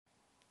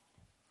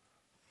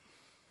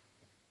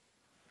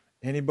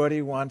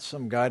Anybody want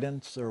some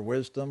guidance or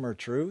wisdom or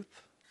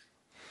truth?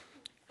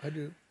 I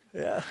do.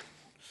 Yeah.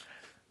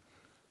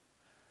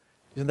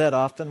 Isn't that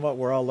often what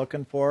we're all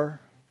looking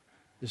for?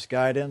 Is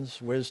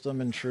guidance,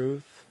 wisdom, and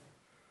truth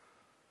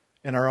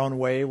in our own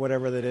way,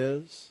 whatever that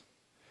is.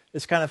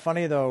 It's kind of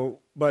funny though,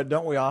 but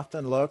don't we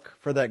often look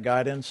for that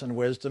guidance and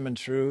wisdom and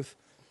truth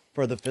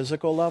for the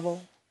physical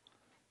level?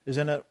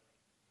 Isn't it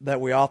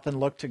that we often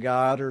look to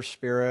God or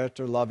Spirit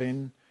or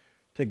loving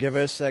to give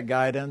us that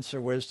guidance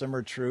or wisdom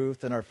or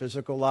truth in our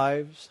physical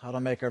lives, how to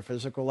make our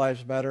physical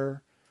lives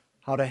better,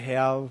 how to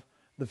have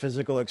the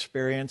physical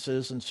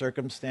experiences and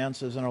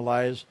circumstances in our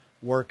lives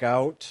work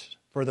out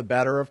for the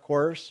better, of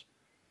course.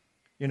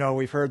 You know,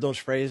 we've heard those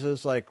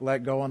phrases like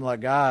let go and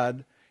let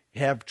God.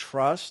 Have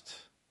trust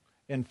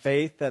and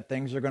faith that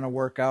things are going to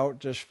work out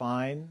just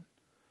fine.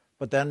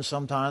 But then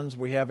sometimes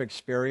we have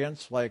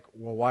experience like,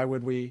 well, why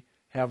would we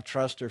have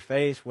trust or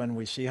faith when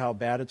we see how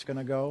bad it's going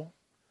to go?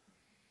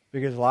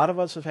 Because a lot of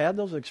us have had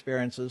those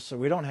experiences, so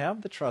we don't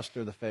have the trust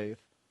or the faith.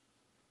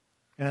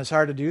 And it's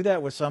hard to do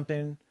that with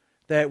something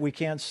that we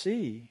can't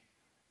see,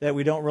 that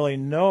we don't really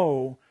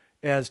know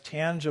as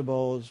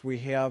tangible as we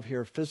have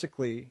here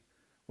physically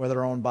with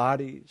our own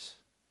bodies.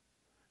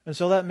 And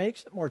so that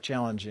makes it more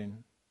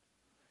challenging.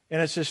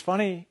 And it's just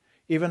funny,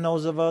 even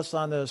those of us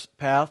on this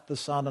path, the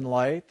sound and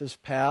light, this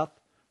path,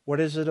 what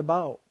is it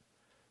about?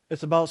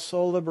 It's about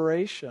soul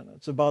liberation.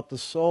 It's about the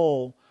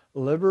soul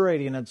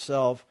liberating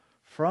itself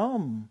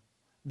from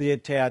the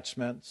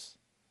attachments,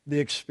 the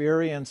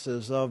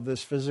experiences of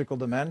this physical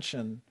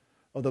dimension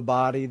of the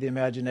body, the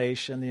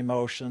imagination, the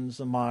emotions,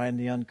 the mind,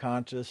 the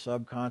unconscious,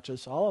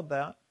 subconscious, all of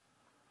that.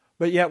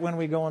 But yet when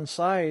we go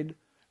inside,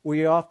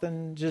 we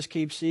often just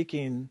keep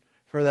seeking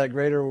for that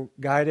greater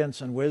guidance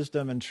and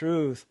wisdom and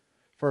truth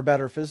for a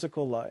better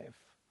physical life,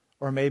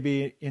 or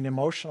maybe an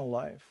emotional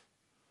life.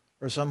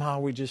 Or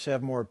somehow we just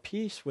have more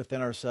peace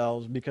within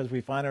ourselves because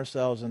we find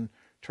ourselves in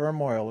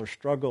turmoil or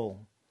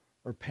struggle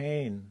or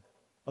pain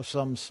of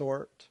some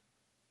sort.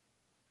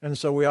 And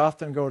so we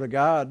often go to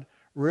God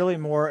really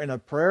more in a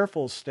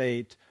prayerful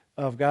state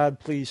of, God,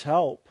 please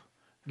help.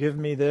 Give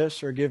me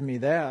this or give me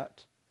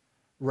that.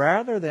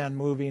 Rather than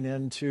moving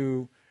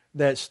into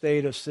that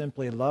state of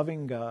simply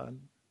loving God.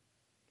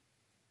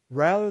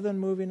 Rather than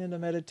moving into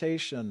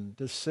meditation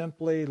to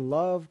simply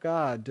love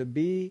God, to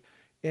be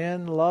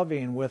in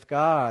loving with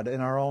God in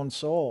our own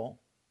soul.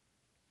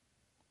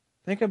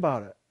 Think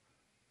about it.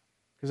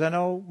 Because I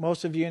know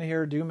most of you in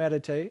here do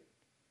meditate.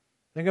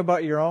 Think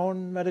about your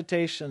own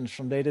meditations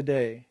from day to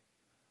day.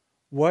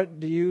 What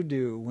do you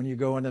do when you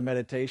go into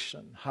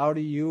meditation? How do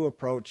you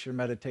approach your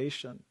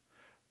meditation?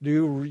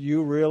 Do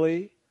you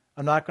really,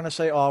 I'm not going to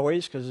say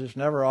always because there's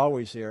never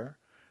always here,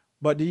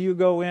 but do you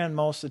go in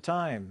most of the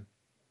time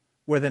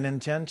with an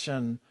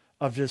intention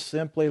of just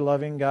simply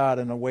loving God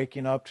and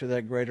waking up to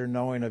that greater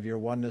knowing of your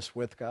oneness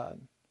with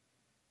God?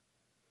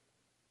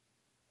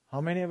 How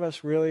many of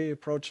us really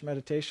approach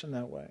meditation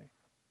that way?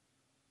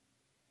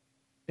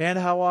 And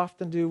how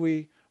often do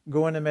we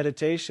go into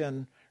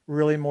meditation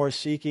really more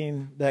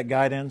seeking that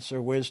guidance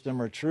or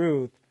wisdom or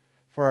truth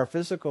for our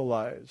physical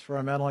lives, for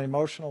our mental and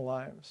emotional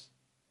lives?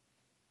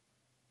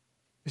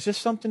 It's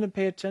just something to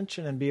pay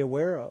attention and be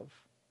aware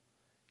of.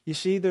 You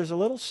see, there's a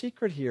little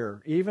secret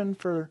here, even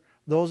for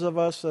those of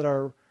us that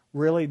are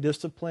really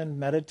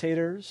disciplined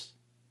meditators.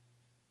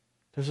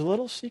 There's a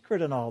little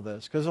secret in all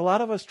this, because a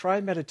lot of us try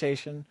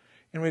meditation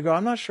and we go,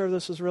 I'm not sure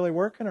this is really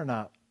working or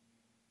not.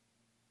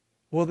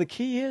 Well, the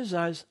key is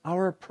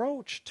our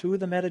approach to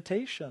the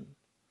meditation.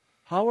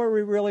 How are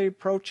we really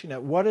approaching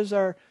it? What is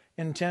our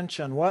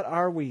intention? What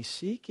are we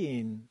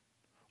seeking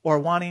or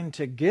wanting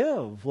to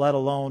give, let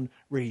alone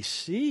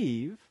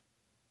receive?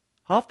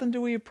 How often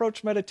do we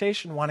approach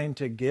meditation wanting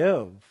to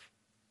give?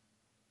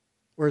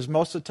 Whereas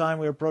most of the time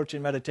we're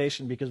approaching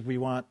meditation because we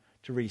want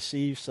to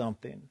receive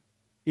something,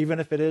 even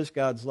if it is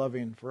God's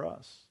loving for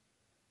us.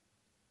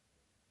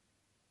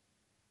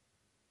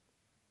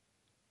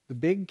 The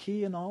big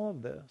key in all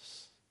of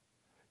this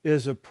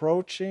is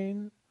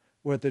approaching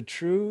with a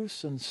true,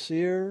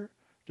 sincere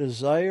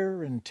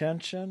desire,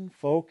 intention,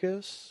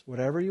 focus,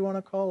 whatever you want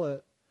to call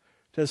it,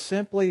 to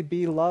simply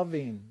be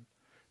loving,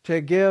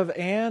 to give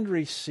and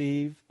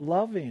receive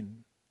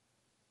loving.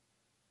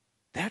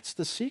 That's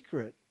the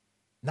secret,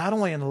 not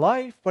only in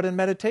life, but in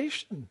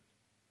meditation.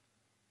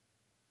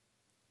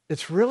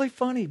 It's really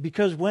funny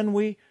because when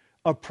we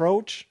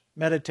approach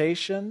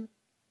meditation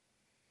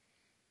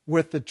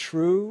with the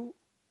true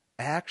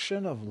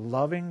action of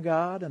loving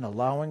God and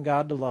allowing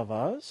God to love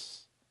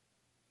us,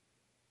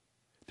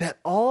 that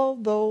all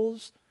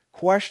those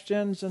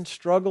questions and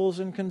struggles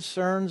and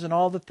concerns and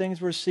all the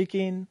things we're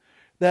seeking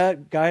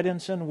that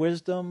guidance and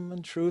wisdom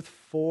and truth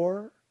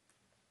for,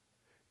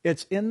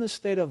 it's in the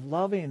state of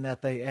loving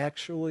that they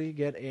actually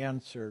get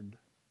answered.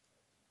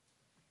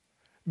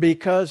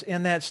 Because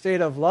in that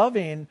state of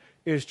loving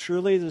is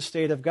truly the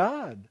state of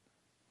God.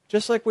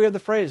 Just like we have the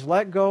phrase,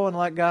 let go and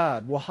let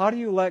God. Well, how do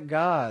you let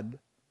God?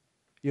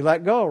 You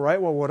let go,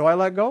 right? Well, what do I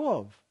let go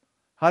of?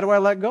 How do I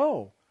let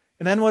go?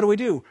 And then what do we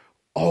do?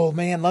 Oh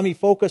man, let me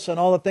focus on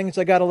all the things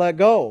I got to let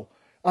go.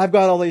 I've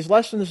got all these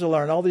lessons to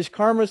learn, all these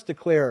karmas to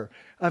clear.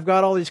 I've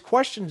got all these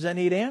questions that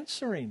need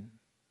answering.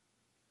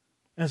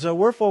 And so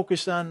we're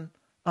focused on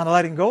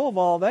letting go of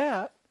all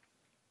that.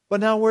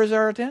 But now where's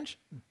our attention?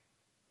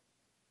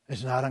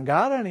 It's not on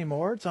God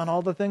anymore. It's on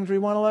all the things we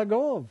want to let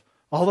go of.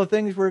 All the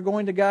things we're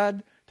going to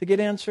God to get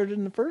answered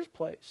in the first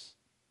place.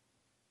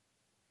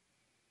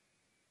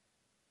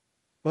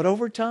 But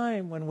over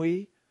time, when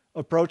we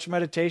approach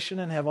meditation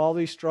and have all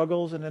these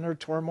struggles and inner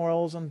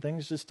turmoils and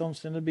things just don't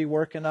seem to be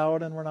working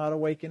out and we're not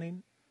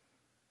awakening,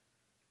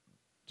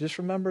 just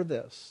remember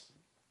this.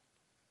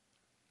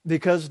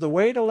 Because the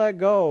way to let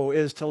go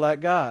is to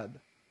let God.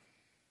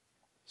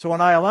 So in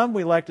ILM,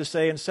 we like to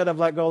say, instead of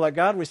let go, let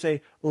God, we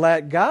say,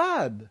 let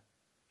God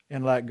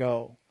and let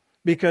go.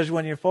 Because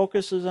when your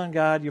focus is on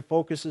God, your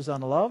focus is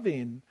on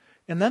loving.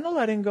 And then the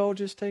letting go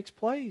just takes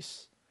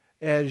place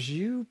as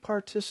you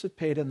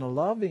participate in the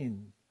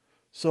loving.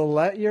 So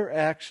let your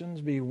actions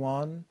be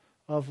one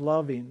of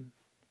loving.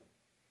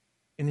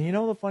 And you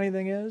know the funny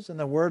thing is, in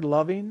the word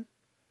loving,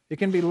 it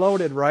can be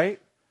loaded,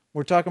 right?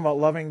 We're talking about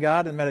loving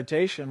God in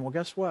meditation. Well,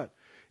 guess what?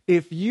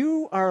 If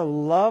you are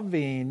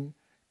loving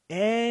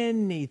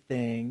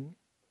anything,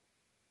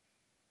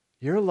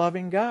 you're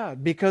loving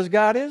God, because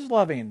God is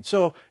loving.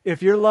 So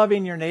if you're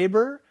loving your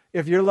neighbor,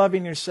 if you're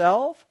loving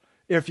yourself,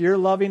 if you're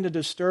loving the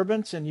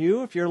disturbance in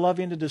you, if you're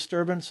loving the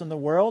disturbance in the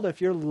world,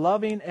 if you're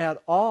loving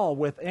at all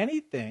with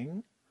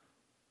anything,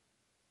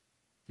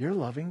 you're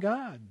loving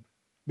God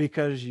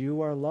because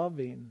you are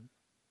loving.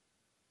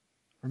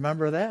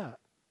 Remember that.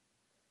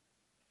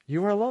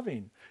 You are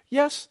loving.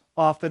 Yes,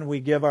 often we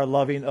give our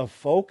loving a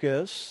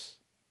focus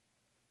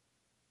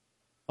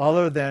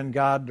other than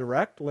God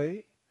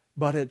directly,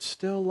 but it's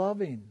still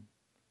loving.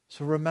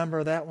 So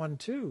remember that one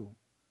too.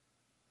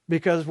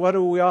 Because what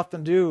do we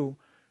often do?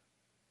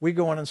 We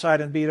go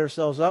inside and beat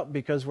ourselves up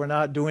because we're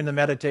not doing the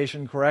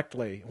meditation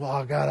correctly.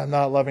 Well, God, I'm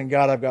not loving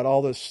God. I've got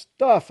all this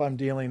stuff I'm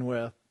dealing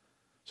with.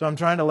 So I'm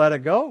trying to let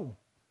it go.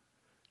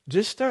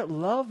 Just start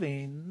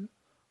loving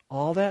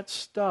all that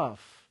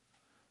stuff.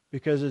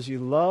 Because as you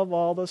love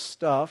all the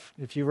stuff,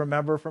 if you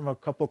remember from a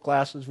couple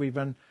classes, we've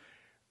been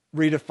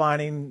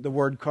redefining the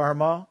word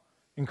karma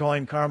and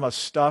calling karma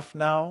stuff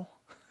now.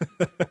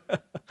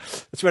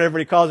 That's what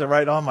everybody calls it,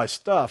 right? All my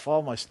stuff,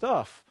 all my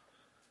stuff.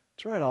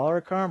 That's right, all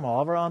our karma,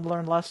 all of our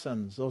unlearned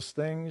lessons, those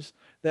things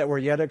that we're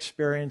yet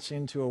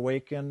experiencing to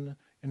awaken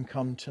and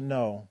come to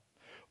know.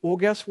 Well,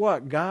 guess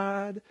what?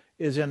 God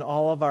is in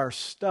all of our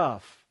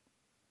stuff.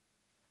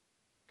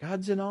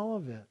 God's in all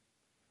of it.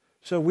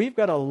 So we've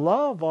got to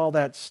love all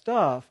that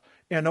stuff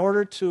in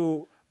order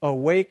to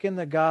awaken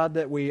the God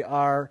that we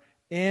are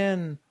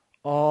in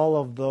all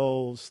of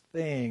those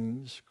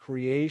things,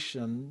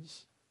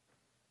 creations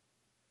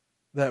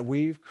that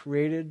we've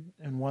created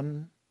in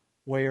one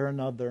way or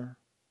another,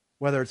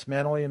 whether it's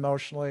mentally,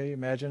 emotionally,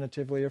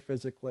 imaginatively, or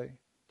physically.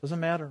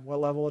 Doesn't matter what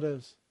level it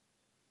is.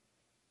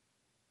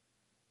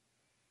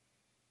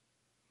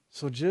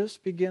 So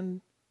just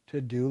begin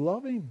to do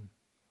loving.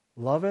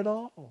 Love it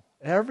all.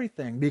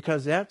 Everything.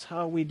 Because that's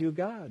how we do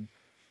God.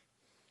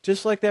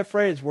 Just like that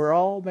phrase, we're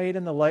all made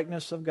in the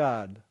likeness of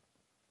God.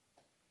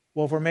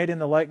 Well, if we're made in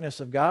the likeness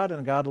of God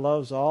and God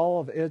loves all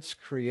of its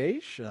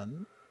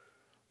creation,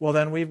 well,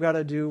 then we've got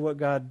to do what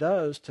God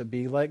does to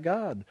be like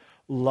God.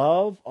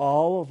 Love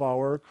all of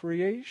our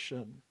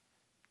creation.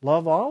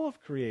 Love all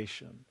of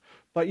creation.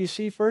 But you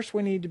see, first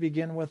we need to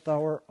begin with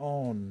our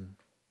own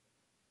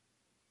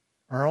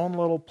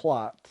little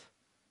plot.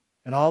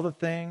 And all the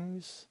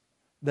things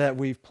that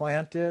we've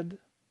planted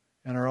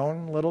in our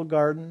own little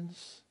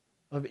gardens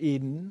of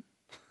Eden.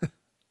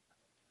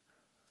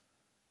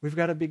 We've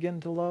got to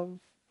begin to love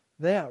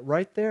that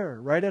right there,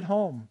 right at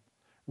home,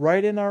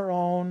 right in our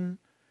own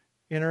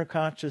inner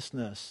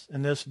consciousness,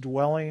 in this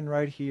dwelling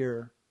right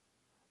here,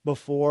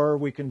 before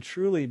we can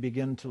truly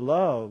begin to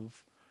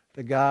love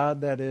the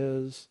God that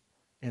is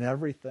in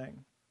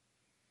everything.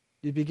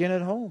 You begin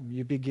at home.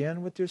 You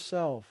begin with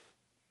yourself.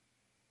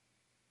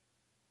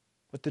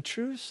 But the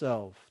true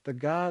self, the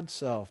God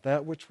self,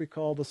 that which we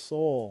call the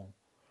soul,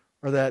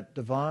 or that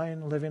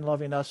divine, living,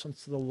 loving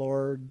essence of the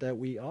Lord that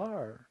we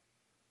are.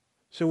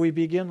 So we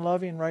begin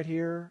loving right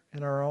here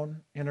in our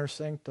own inner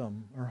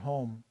sanctum, our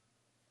home.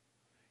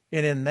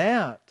 And in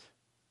that,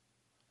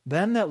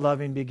 then that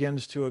loving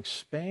begins to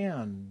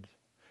expand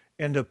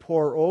and to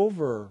pour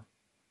over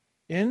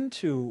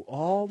into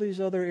all these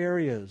other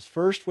areas.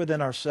 First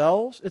within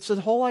ourselves. It's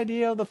the whole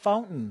idea of the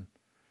fountain.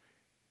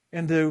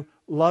 Into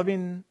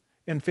loving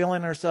and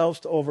filling ourselves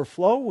to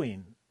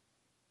overflowing,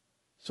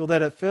 so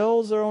that it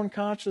fills our own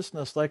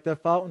consciousness like the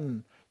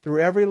fountain, through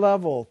every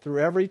level, through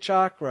every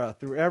chakra,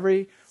 through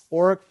every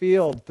auric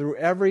field, through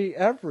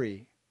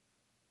every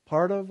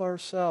part of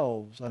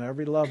ourselves on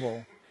every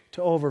level,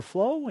 to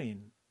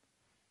overflowing.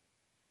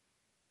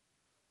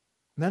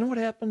 And then what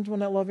happens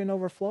when that loving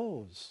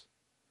overflows?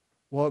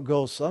 Well, it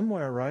goes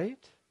somewhere,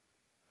 right?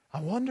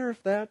 I wonder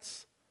if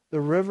that's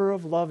the river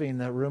of loving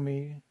that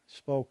Rumi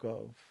spoke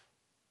of.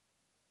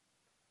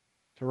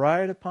 To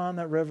ride upon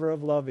that river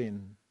of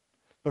loving.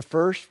 But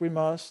first we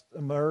must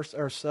immerse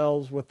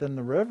ourselves within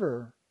the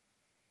river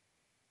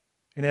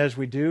And as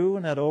we do,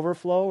 and that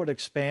overflow, it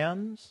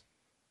expands,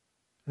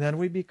 and then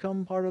we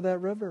become part of that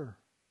river.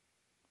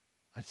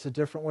 That's a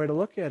different way to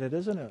look at it,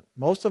 isn't it?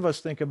 Most of us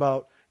think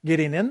about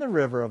getting in the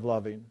river of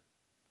loving.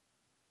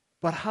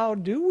 But how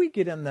do we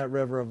get in that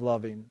river of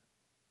loving?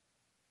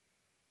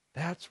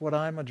 That's what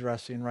I'm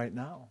addressing right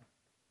now,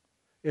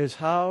 is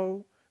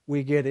how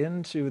we get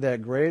into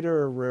that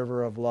greater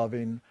river of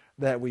loving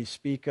that we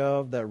speak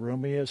of, that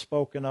Rumi has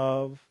spoken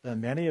of, that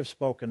many have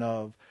spoken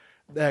of,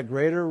 that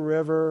greater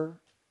river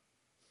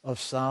of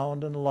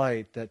sound and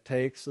light that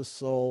takes the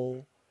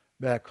soul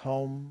back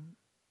home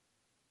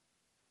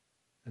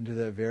into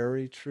the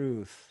very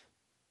truth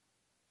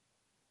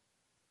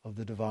of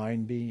the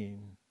divine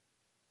being.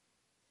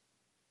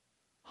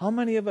 How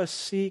many of us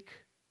seek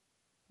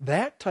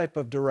that type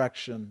of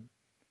direction?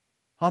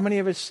 How many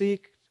of us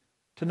seek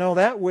to know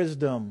that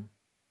wisdom?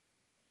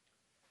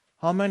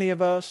 How many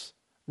of us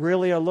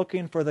really are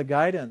looking for the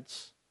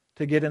guidance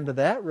to get into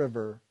that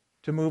river,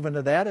 to move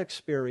into that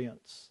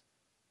experience,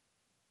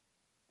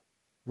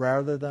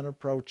 rather than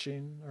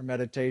approaching our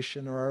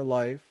meditation or our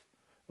life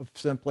of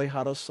simply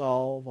how to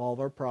solve all of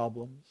our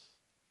problems?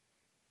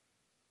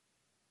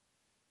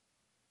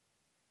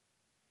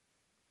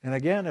 And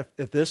again,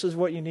 if this is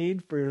what you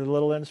need for your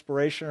little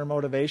inspiration or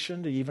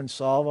motivation to even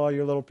solve all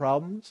your little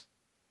problems,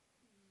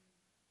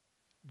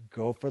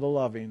 go for the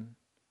loving.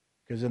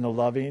 Because in the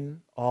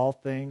loving, all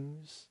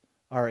things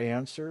are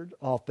answered,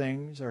 all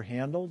things are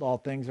handled, all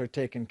things are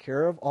taken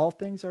care of, all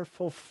things are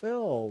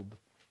fulfilled.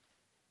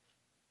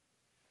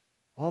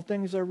 All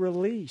things are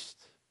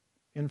released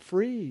and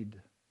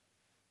freed,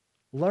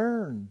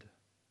 learned,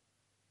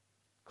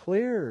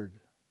 cleared,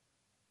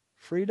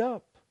 freed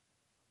up,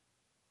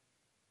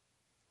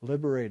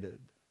 liberated.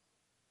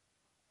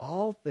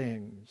 All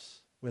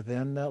things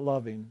within that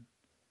loving.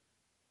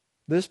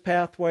 This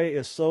pathway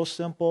is so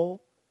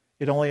simple,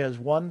 it only has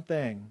one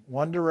thing,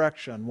 one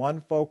direction,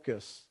 one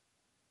focus,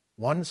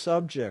 one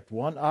subject,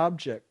 one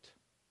object.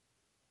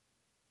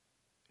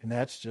 And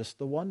that's just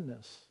the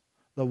oneness.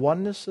 The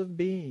oneness of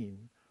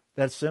being.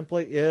 That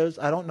simply is,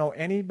 I don't know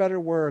any better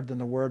word than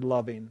the word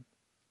loving.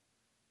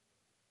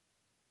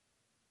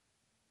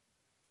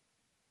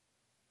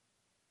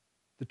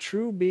 The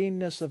true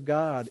beingness of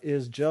God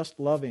is just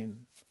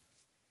loving.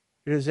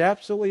 It is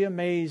absolutely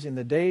amazing.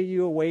 The day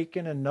you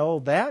awaken and know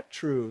that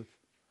truth,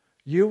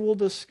 you will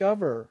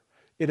discover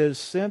it is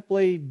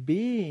simply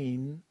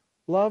being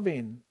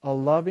loving, a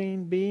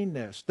loving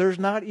beingness. There's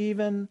not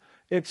even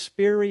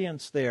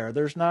experience there.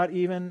 There's not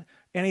even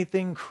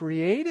anything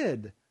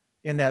created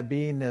in that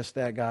beingness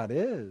that God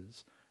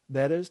is.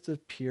 That is the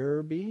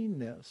pure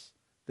beingness.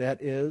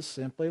 That is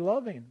simply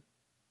loving.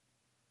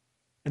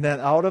 And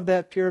then out of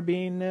that pure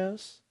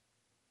beingness,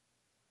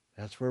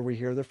 that's where we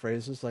hear the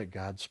phrases like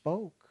God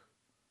spoke,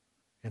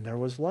 and there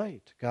was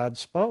light. God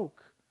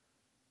spoke.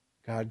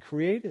 God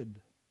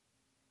created.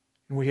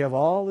 And we have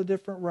all the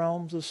different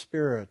realms of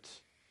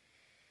spirit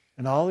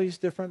and all these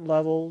different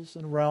levels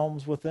and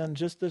realms within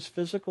just this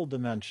physical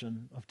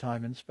dimension of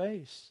time and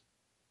space.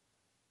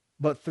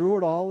 But through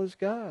it all is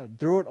God.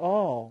 Through it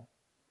all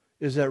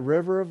is that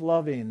river of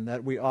loving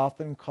that we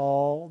often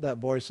call that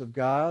voice of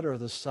God or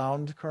the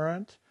sound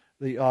current,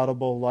 the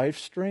audible life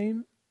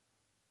stream.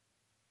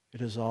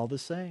 It is all the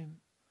same.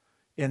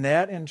 And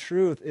that, in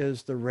truth,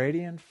 is the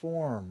radiant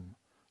form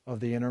of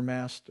the inner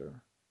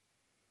master,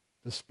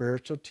 the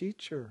spiritual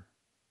teacher.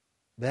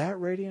 That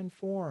radiant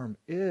form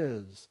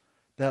is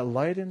that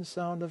light and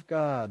sound of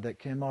God that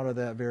came out of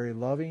that very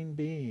loving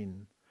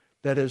being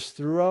that is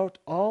throughout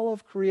all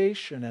of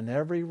creation in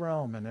every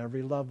realm and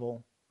every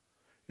level.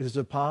 It is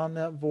upon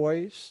that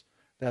voice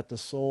that the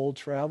soul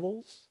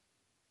travels,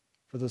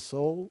 for the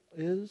soul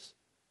is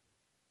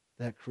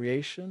that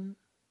creation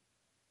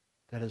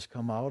that has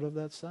come out of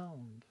that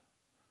sound.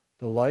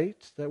 The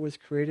light that was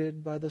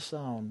created by the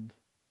sound.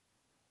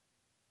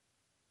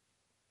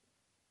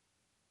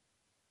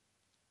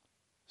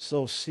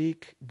 So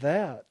seek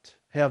that.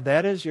 Have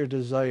that as your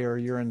desire,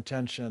 your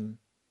intention.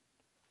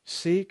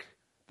 Seek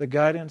the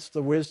guidance,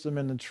 the wisdom,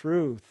 and the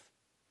truth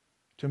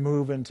to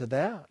move into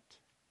that.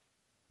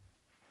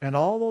 And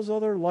all those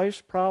other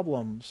life's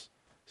problems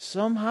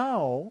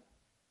somehow,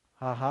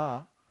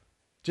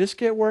 just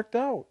get worked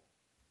out.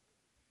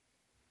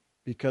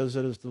 Because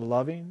it is the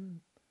loving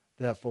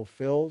that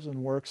fulfills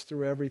and works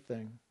through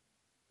everything.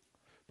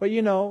 But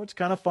it's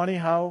kind of funny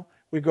how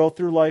we go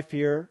through life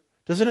here.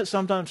 Doesn't it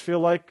sometimes feel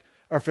like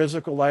our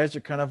physical lives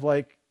are kind of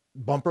like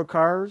bumper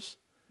cars?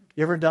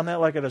 You ever done that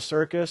like at a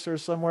circus or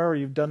somewhere where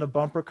you've done the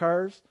bumper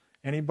cars?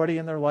 Anybody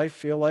in their life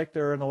feel like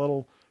they're in a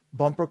little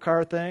bumper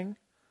car thing?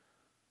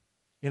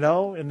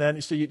 And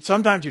then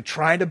sometimes you're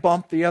trying to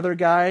bump the other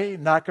guy,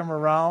 knock him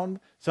around.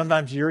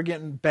 Sometimes you're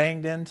getting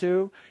banged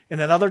into. And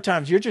then other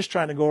times you're just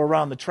trying to go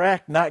around the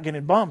track, not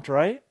getting bumped,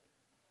 right?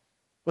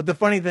 But the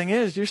funny thing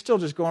is, you're still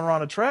just going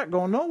around a track,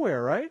 going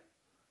nowhere, right?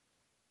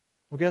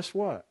 Well, guess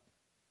what?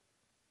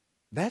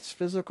 That's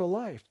physical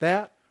life.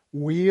 That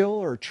wheel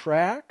or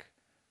track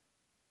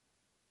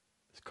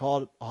is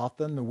called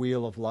often the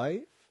wheel of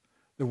life,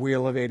 the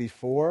wheel of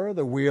 84,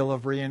 the wheel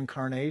of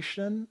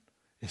reincarnation.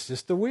 It's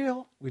just the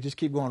wheel. We just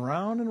keep going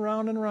round and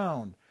round and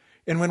round.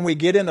 And when we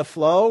get in a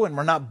flow and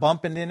we're not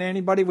bumping into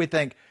anybody, we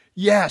think,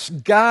 yes,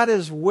 God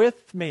is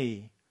with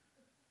me.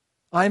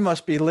 I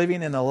must be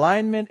living in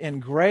alignment, in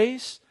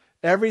grace.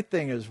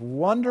 Everything is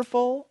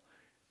wonderful.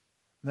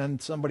 Then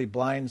somebody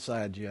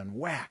blindsides you and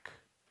whack.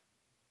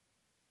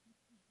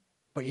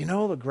 But you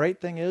know the great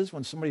thing is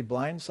when somebody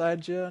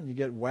blindsides you and you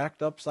get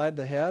whacked upside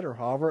the head or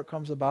however it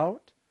comes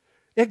about,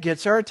 it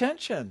gets our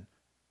attention.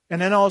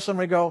 And then all of a sudden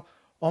we go,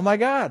 oh my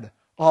God,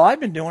 all I've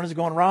been doing is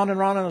going round and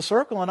round in a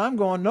circle and I'm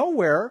going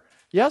nowhere.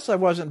 Yes, I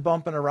wasn't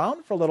bumping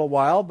around for a little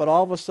while, but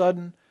all of a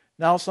sudden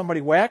now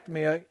somebody whacked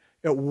me.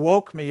 It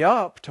woke me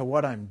up to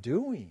what I'm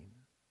doing.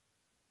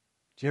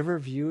 Do you ever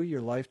view your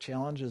life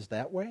challenges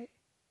that way?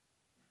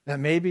 That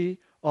maybe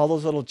all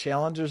those little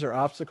challenges or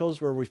obstacles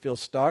where we feel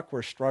stuck,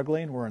 we're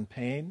struggling, we're in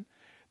pain,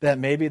 that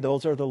maybe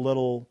those are the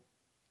little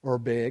or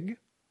big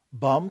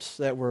bumps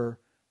that we're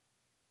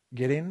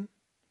getting.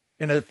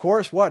 And of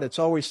course, what? It's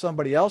always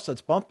somebody else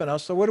that's bumping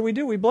us. So what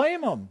do? We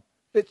blame them.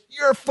 It's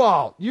your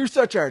fault. You're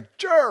such a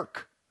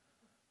jerk.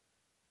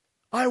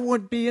 I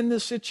wouldn't be in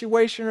this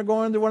situation or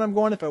going through what I'm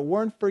going if it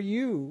weren't for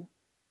you.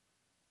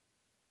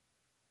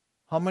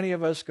 How many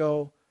of us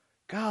go,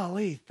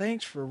 golly,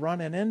 thanks for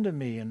running into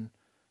me and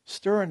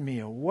stirring me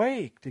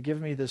awake to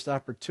give me this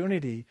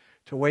opportunity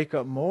to wake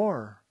up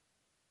more.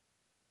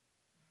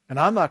 And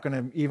I'm not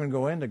going to even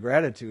go into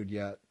gratitude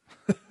yet.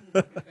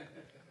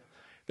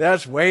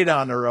 That's way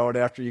down the road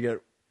after you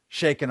get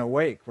shaken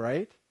awake,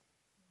 right?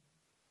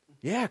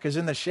 Yeah, because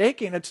in the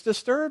shaking, it's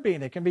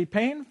disturbing. It can be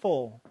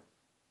painful.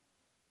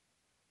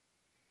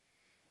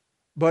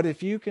 But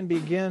if you can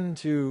begin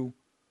to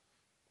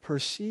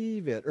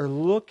perceive it or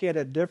look at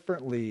it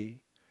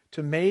differently,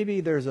 to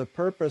maybe there's a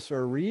purpose or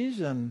a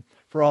reason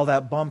for all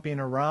that bumping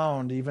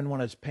around, even when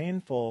it's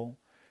painful,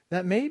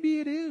 that maybe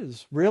it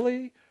is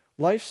really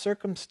life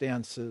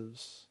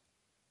circumstances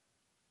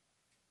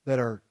that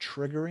are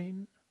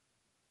triggering,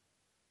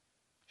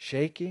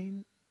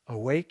 shaking,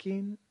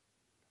 awaking,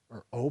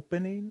 or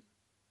opening,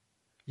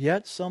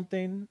 yet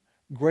something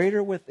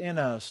greater within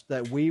us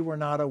that we were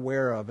not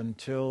aware of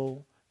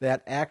until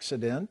that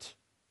accident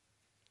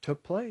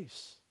took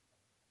place.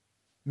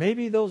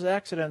 Maybe those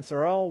accidents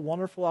are all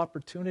wonderful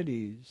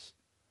opportunities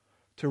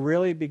to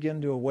really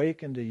begin to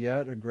awaken to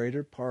yet a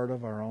greater part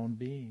of our own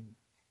being.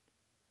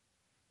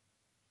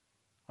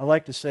 I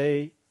like to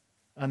say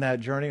on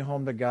that journey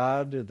home to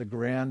God, the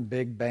grand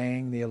Big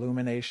Bang, the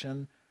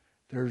illumination,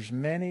 there's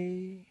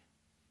many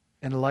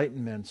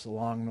enlightenments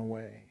along the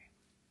way.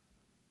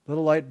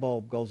 Little light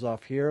bulb goes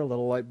off here, a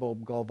little light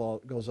bulb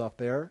goes off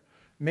there.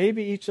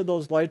 Maybe each of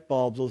those light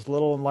bulbs, those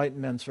little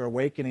enlightenments or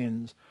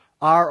awakenings,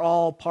 are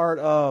all part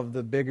of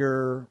the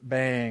bigger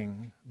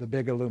bang, the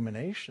big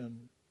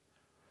illumination.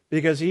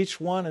 Because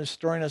each one is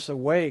stirring us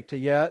awake to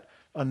yet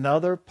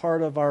another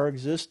part of our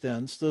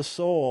existence, the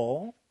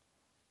soul,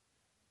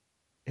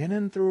 in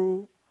and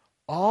through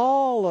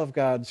all of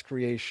God's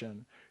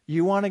creation.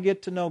 You want to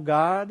get to know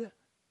God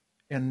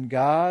and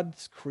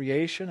God's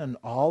creation and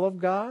all of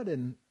God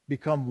and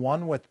become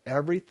one with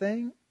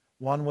everything,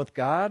 one with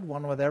God,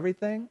 one with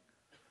everything?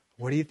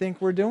 What do you think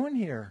we're doing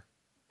here?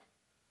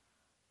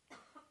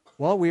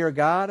 Well, we are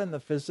God in the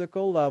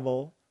physical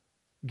level,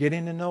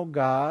 getting to know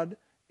God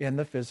in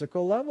the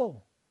physical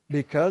level,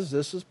 because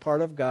this is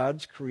part of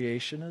God's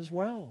creation as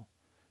well.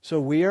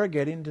 So we are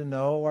getting to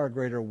know our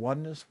greater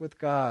oneness with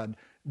God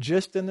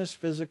just in this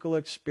physical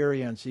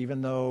experience,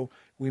 even though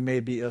we may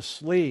be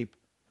asleep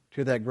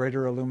to that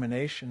greater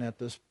illumination at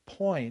this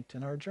point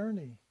in our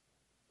journey.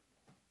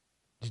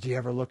 Did you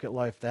ever look at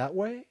life that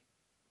way?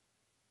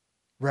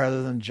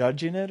 Rather than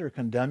judging it or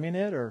condemning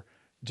it or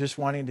just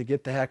wanting to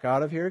get the heck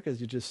out of here because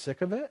you're just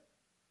sick of it?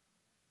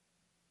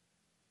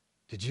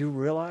 Did you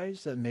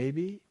realize that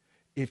maybe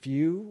if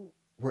you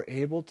were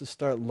able to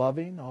start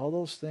loving all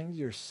those things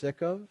you're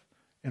sick of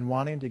and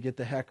wanting to get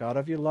the heck out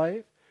of your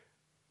life,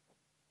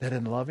 that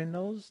in loving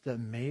those, that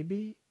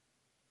maybe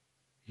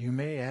you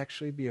may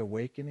actually be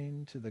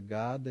awakening to the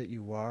God that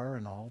you are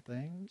in all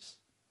things,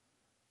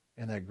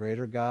 and that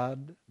greater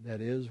God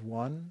that is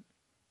one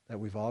that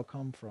we've all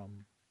come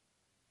from.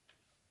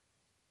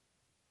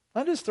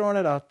 I'm just throwing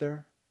it out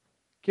there.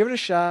 Give it a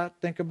shot.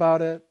 Think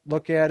about it.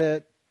 Look at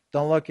it.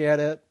 Don't look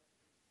at it.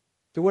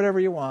 Do whatever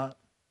you want.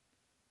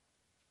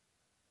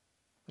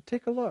 But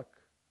take a look.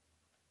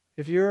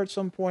 If you're at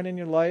some point in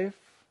your life,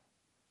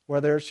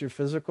 whether it's your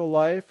physical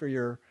life or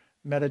your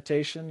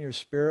meditation, your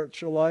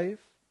spiritual life,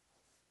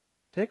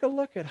 take a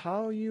look at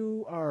how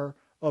you are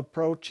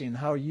approaching,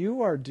 how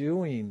you are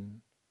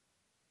doing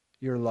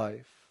your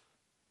life.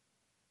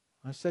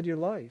 I said your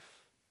life.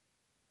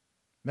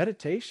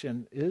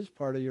 Meditation is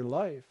part of your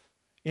life.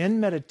 In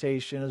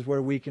meditation is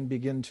where we can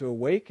begin to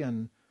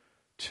awaken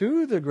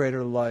to the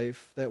greater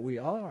life that we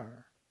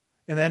are,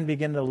 and then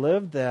begin to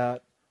live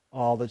that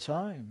all the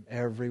time,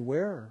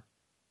 everywhere,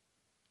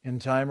 in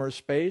time or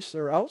space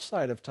or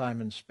outside of time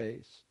and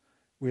space.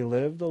 We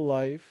live the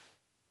life,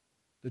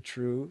 the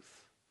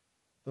truth,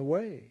 the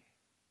way,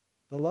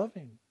 the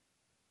loving.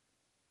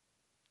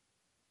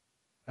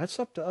 That's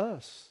up to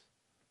us.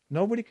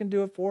 Nobody can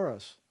do it for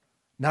us.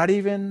 Not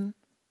even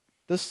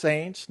the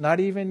saints, not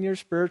even your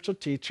spiritual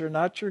teacher,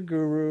 not your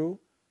guru,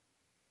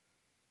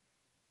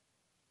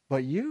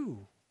 but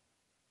you.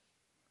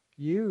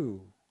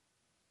 You.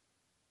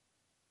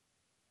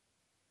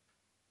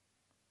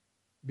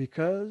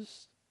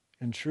 Because,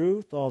 in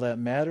truth, all that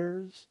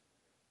matters,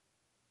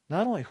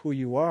 not only who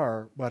you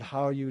are, but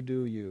how you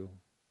do you.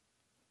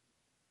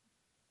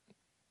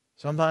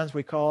 Sometimes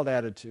we call it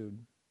attitude.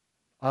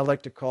 I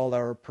like to call it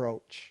our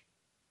approach.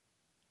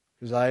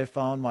 Because I have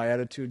found my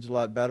attitude's a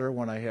lot better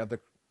when I have the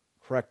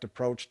correct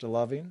approach to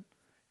loving.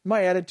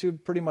 My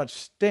attitude pretty much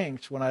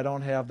stinks when I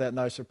don't have that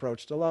nice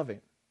approach to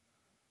loving.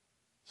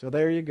 So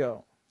there you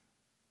go.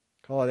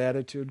 Call it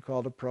attitude,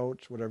 call it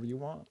approach, whatever you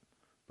want.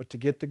 But to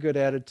get the good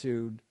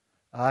attitude,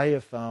 I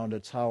have found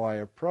it's how I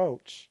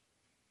approach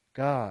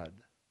God.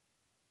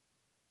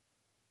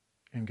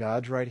 And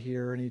God's right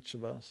here in each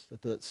of us,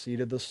 at the seat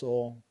of the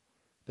soul.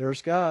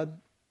 There's God.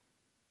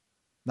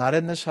 Not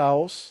in this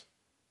house,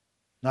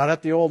 not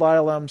at the old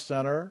ILM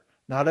center,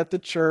 not at the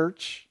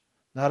church,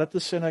 not at the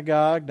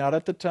synagogue, not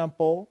at the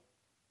temple.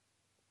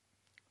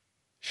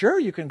 Sure,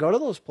 you can go to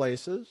those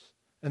places,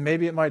 and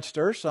maybe it might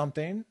stir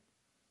something.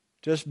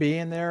 Just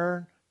being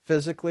there,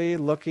 physically,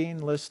 looking,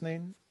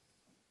 listening.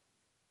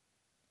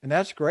 And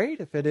that's great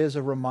if it is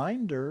a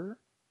reminder.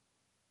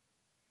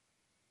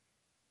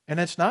 And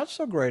it's not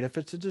so great if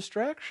it's a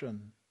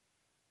distraction.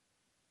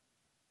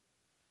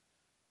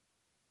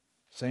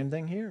 Same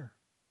thing here.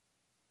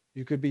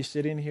 You could be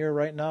sitting here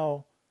right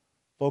now,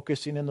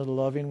 focusing into the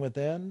loving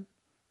within,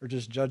 or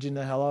just judging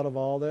the hell out of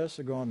all this,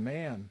 or going,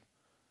 man,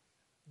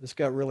 this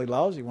got really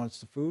lousy once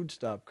the food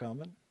stopped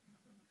coming.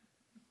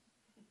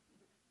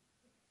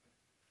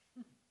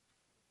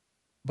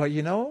 But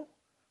you know,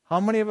 how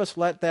many of us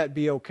let that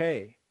be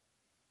okay?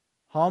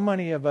 How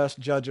many of us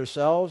judge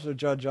ourselves or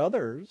judge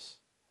others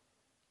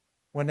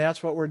when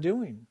that's what we're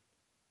doing?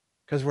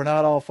 Because we're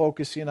not all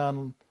focusing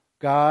on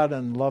God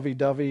and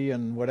lovey-dovey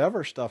and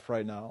whatever stuff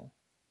right now.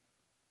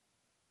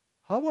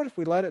 How about if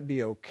we let it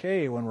be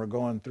okay when we're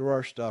going through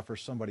our stuff or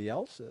somebody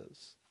else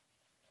is?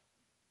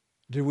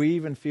 Do we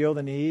even feel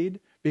the need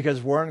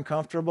because we're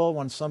uncomfortable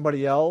when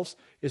somebody else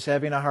is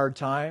having a hard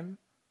time?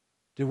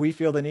 Do we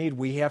feel the need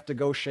we have to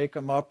go shake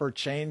them up or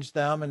change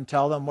them and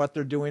tell them what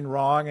they're doing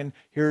wrong and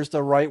here's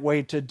the right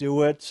way to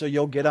do it so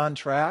you'll get on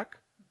track?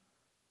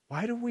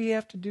 Why do we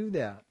have to do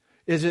that?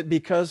 Is it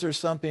because there's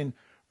something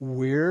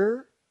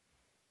we're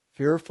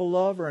fearful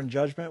of or in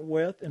judgment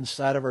with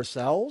inside of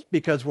ourselves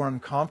because we're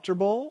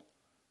uncomfortable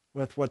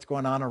with what's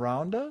going on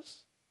around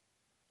us?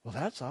 Well,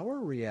 that's our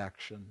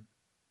reaction.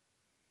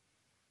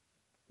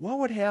 What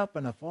would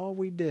happen if all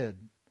we did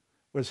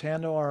was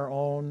handle our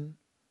own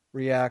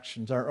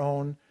reactions, our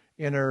own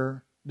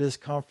inner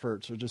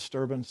discomforts or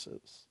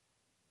disturbances?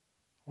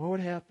 What would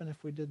happen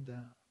if we did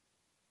that?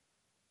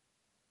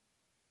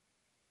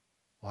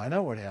 Well, I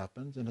know what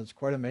happens, and it's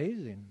quite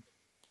amazing.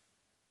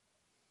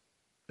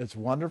 It's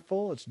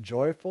wonderful, it's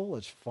joyful,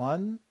 it's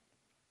fun,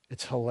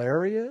 it's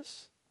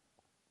hilarious,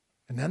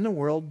 and then the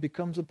world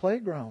becomes a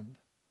playground.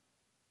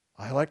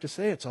 I like to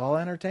say it's all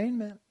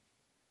entertainment.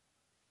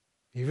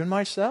 Even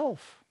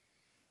myself.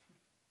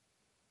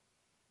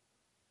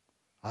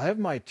 I have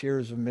my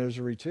tears of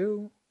misery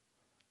too,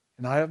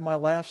 and I have my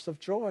laughs of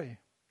joy.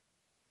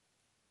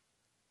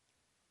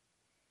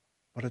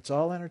 But it's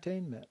all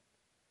entertainment,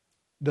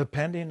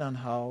 depending on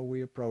how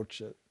we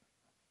approach it.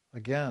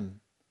 Again,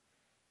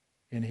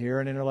 in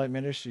here in Inner Light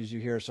Ministries, you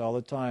hear us all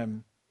the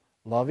time,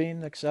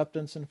 loving,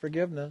 acceptance, and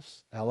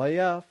forgiveness,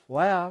 LAF,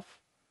 laugh,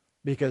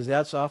 because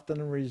that's often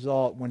the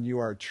result when you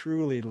are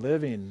truly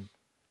living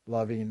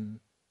loving,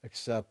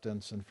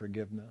 acceptance, and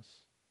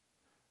forgiveness.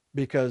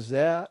 Because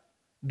that,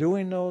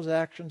 doing those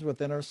actions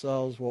within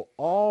ourselves will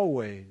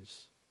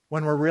always,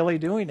 when we're really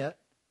doing it,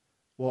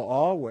 will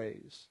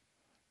always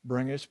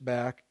bring us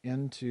back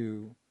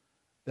into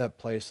that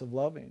place of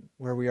loving,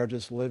 where we are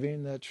just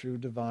living that true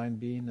divine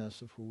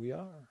beingness of who we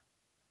are.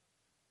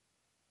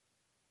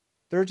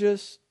 They're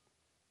just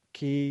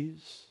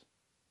keys,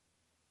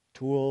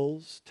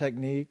 tools,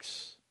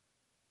 techniques.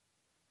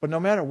 But no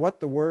matter what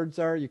the words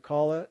are you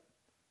call it,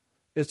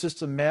 it's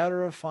just a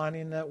matter of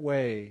finding that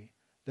way,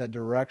 that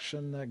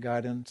direction, that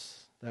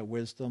guidance, that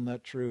wisdom,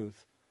 that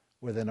truth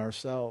within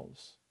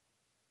ourselves.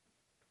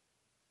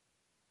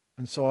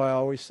 And so I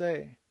always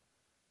say,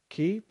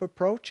 keep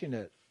approaching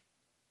it.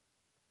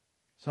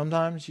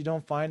 Sometimes you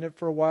don't find it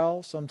for a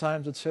while.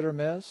 Sometimes it's hit or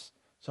miss.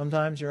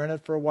 Sometimes you're in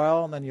it for a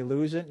while and then you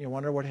lose it and you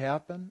wonder what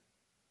happened.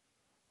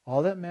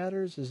 All that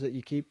matters is that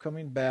you keep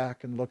coming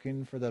back and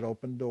looking for that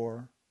open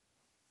door.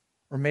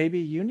 Or maybe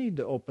you need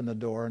to open the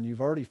door and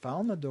you've already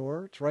found the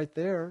door. It's right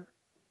there.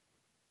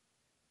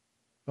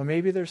 But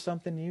maybe there's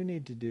something you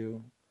need to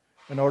do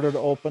in order to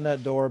open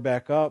that door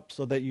back up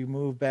so that you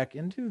move back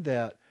into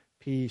that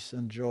peace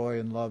and joy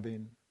and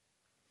loving.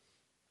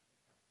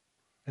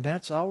 And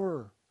that's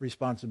our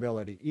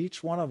responsibility.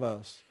 Each one of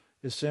us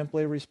is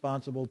simply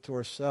responsible to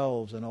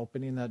ourselves in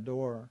opening that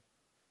door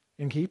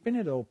and keeping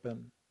it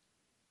open,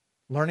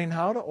 learning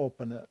how to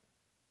open it,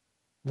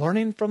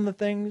 learning from the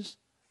things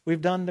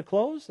we've done to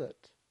close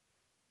it.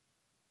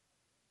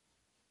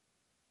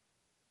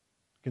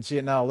 You can see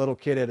it now, a little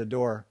kid at a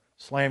door,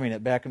 slamming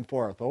it back and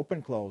forth.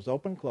 Open, close,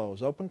 open,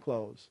 close, open,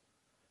 close.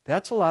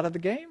 That's a lot of the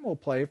game we'll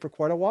play for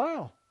quite a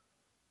while.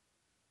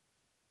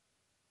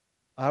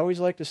 I always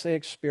like to say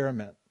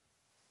experiment.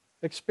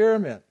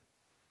 Experiment.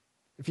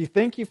 If you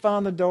think you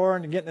found the door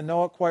and you're getting to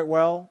know it quite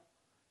well,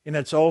 and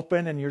it's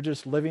open and you're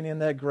just living in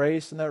that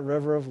grace and that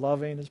river of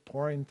loving is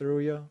pouring through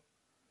you,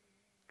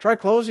 try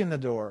closing the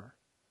door.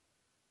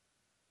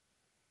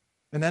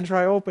 And then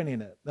try opening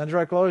it. Then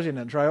try closing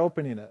it. Try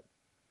opening it.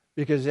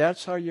 Because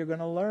that's how you're going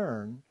to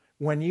learn.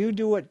 When you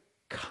do it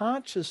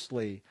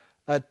consciously,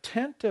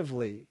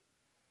 attentively,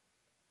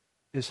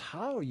 is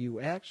how you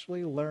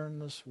actually learn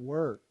this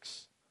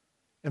works.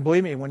 And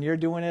believe me, when you're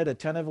doing it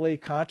attentively,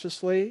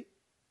 consciously,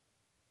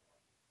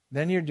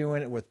 then you're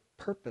doing it with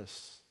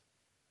purpose,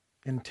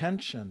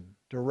 intention,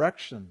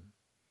 direction.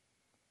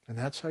 And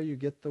that's how you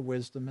get the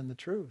wisdom and the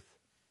truth.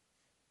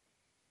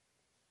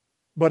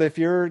 But if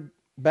you're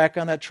back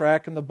on that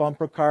track in the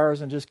bumper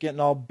cars and just getting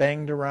all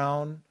banged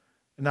around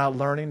and not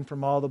learning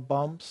from all the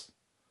bumps,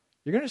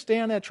 you're going to stay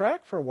on that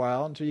track for a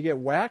while until you get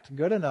whacked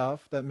good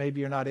enough that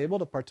maybe you're not able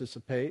to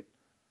participate.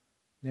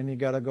 Then you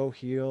got to go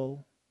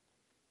heal.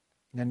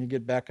 And then you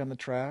get back on the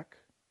track.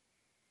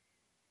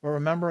 But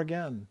remember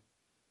again,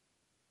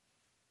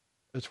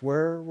 it's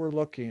where we're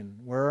looking,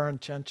 where our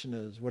intention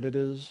is, what it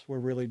is we're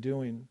really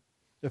doing.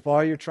 If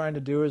all you're trying to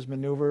do is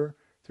maneuver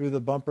through the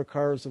bumper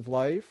cars of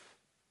life,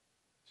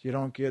 so you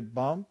don't get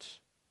bumped,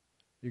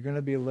 you're going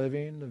to be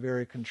living a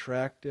very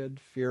contracted,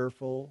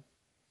 fearful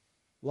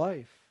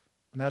life.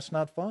 And that's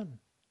not fun.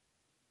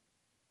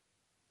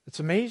 It's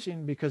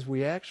amazing because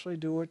we actually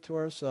do it to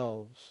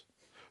ourselves.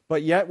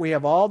 But yet we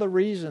have all the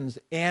reasons,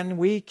 and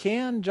we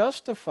can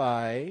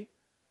justify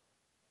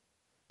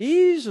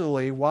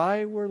easily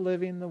why we're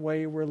living the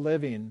way we're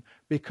living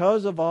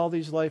because of all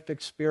these life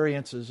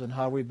experiences and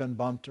how we've been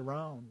bumped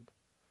around.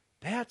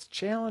 That's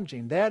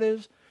challenging. That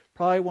is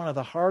probably one of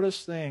the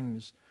hardest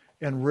things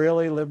in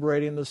really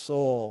liberating the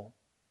soul,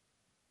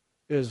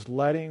 is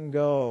letting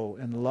go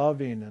and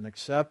loving and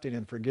accepting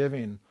and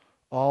forgiving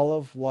all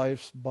of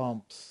life's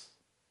bumps.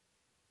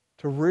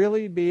 To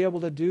really be able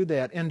to do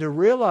that and to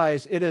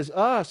realize it is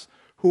us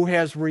who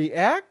has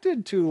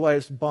reacted to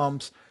life's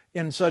bumps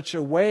in such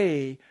a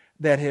way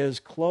that has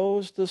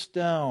closed us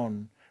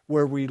down,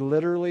 where we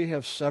literally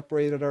have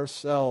separated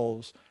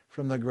ourselves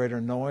from the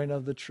greater knowing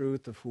of the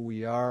truth of who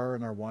we are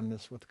and our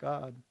oneness with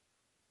God.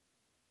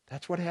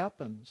 That's what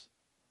happens.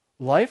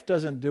 Life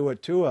doesn't do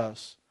it to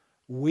us.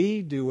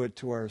 We do it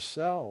to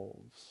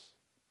ourselves.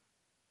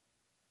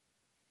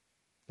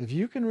 If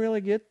you can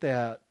really get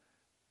that,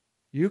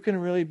 you can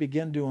really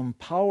begin to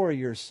empower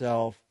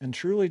yourself and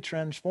truly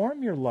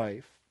transform your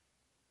life.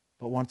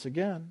 But once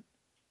again,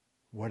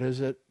 what is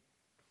it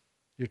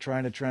you're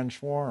trying to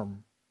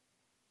transform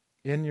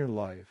in your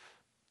life?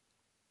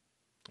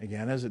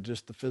 Again, is it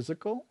just the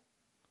physical?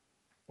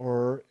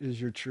 Or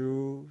is your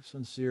true,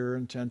 sincere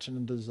intention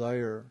and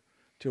desire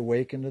to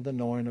awaken to the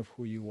knowing of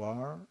who you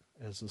are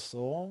as a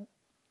soul,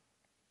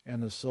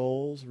 and the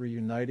soul's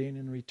reuniting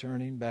and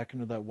returning back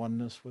into that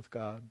oneness with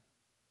God?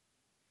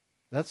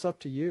 That's up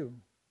to you.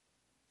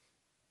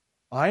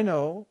 I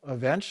know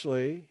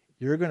eventually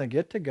you're going to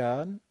get to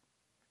God.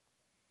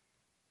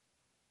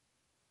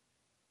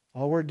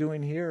 All we're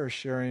doing here is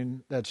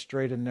sharing that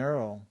straight and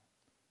narrow,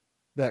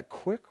 that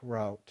quick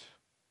route.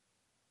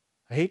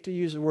 I hate to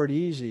use the word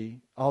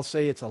easy. I'll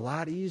say it's a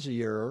lot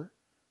easier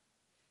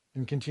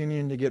than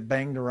continuing to get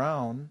banged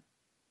around.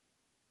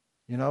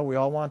 You know, we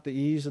all want the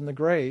ease and the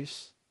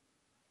grace.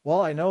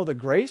 Well, I know the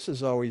grace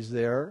is always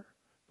there,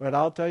 but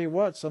I'll tell you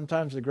what,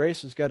 sometimes the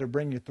grace has got to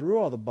bring you through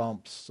all the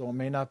bumps, so it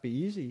may not be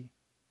easy.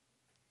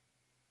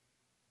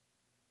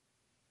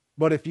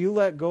 But if you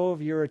let go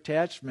of your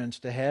attachments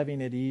to having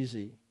it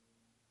easy,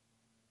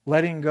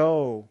 letting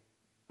go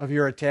of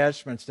your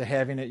attachments to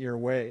having it your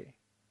way,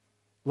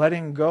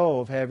 letting go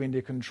of having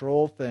to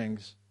control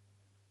things,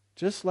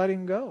 just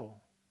letting go,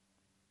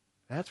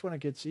 that's when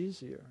it gets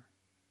easier.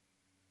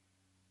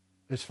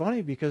 It's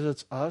funny because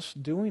it's us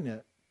doing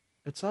it.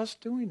 It's us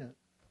doing it.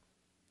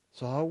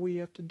 So all we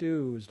have to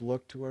do is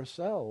look to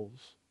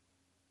ourselves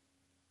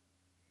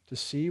to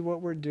see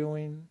what we're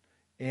doing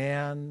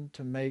and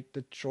to make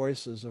the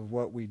choices of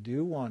what we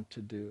do want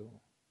to do.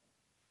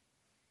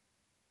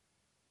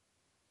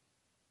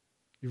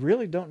 You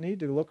really don't need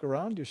to look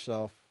around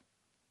yourself.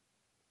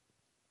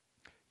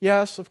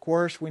 Yes, of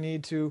course, we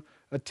need to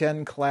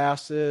attend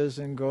classes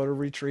and go to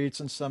retreats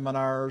and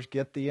seminars,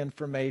 get the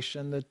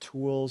information, the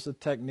tools, the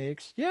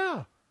techniques.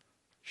 Yeah,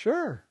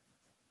 sure.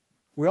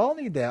 We all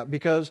need that,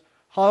 because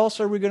how else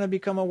are we going to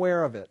become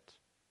aware of it?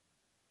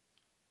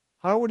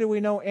 How do we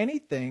know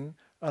anything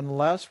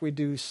unless we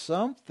do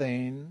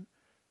something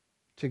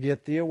to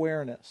get the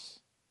awareness?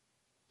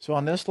 So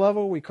on this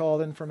level, we call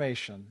it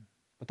information.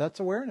 But that's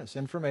awareness.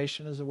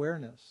 Information is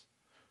awareness.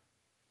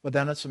 But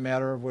then it's a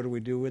matter of what do we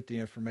do with the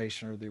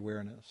information or the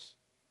awareness?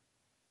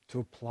 To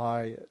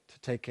apply it, to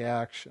take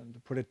action, to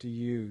put it to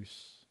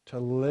use, to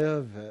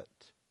live it,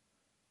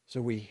 So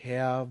we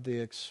have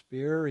the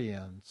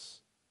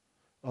experience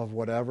of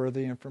whatever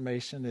the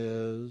information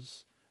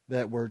is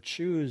that we're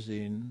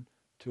choosing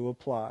to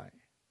apply.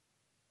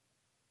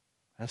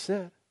 That's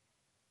it.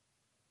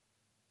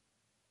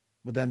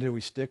 But then do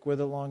we stick with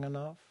it long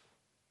enough?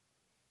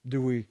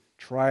 Do we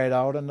try it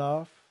out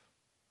enough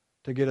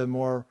to get a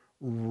more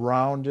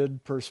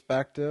rounded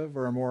perspective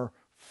or a more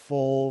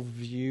full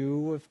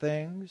view of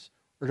things?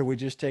 Or do we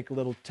just take a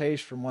little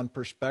taste from one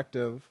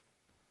perspective?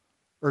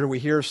 Or do we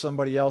hear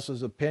somebody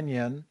else's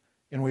opinion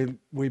and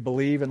we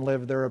believe and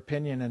live their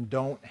opinion and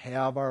don't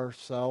have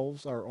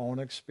ourselves, our own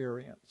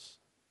experience?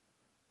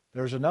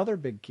 There's another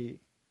big key.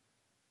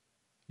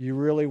 You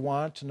really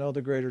want to know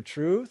the greater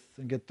truth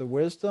and get the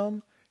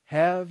wisdom?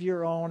 Have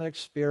your own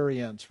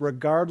experience,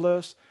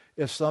 regardless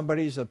if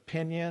somebody's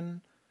opinion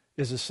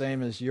is the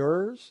same as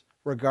yours,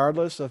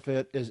 regardless if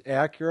it is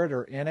accurate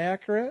or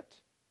inaccurate.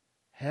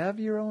 Have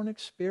your own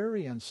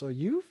experience so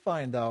you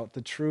find out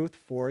the truth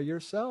for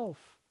yourself.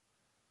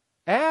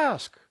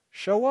 Ask,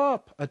 show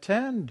up,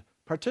 attend,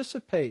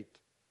 participate.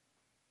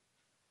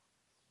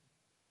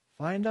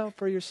 Find out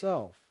for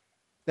yourself.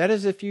 That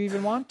is if you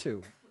even want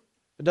to.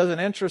 If it doesn't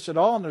interest at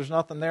all and there's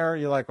nothing there,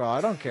 you're like, well,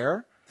 I don't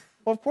care.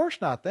 Well, of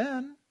course not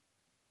then.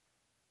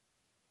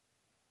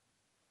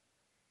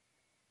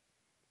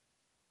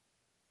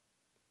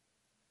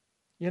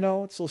 You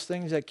know, it's those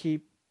things that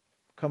keep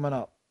coming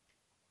up.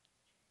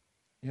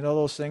 You know,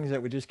 those things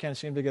that we just can't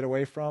seem to get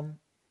away from?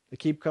 They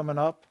keep coming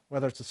up,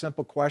 whether it's a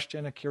simple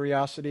question, a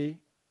curiosity,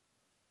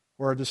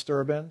 or a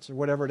disturbance, or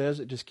whatever it is,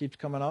 it just keeps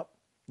coming up.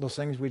 Those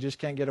things we just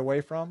can't get away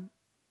from.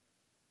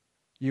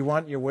 You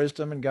want your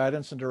wisdom and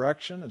guidance and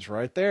direction? It's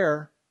right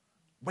there.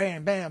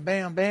 Bam, bam,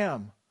 bam,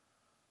 bam.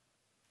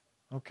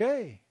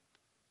 Okay.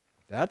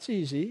 That's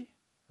easy.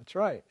 That's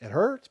right. It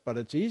hurts, but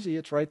it's easy.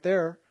 It's right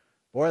there.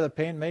 Boy, the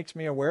pain makes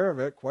me aware of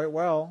it quite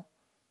well.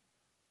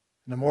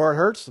 And the more it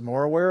hurts, the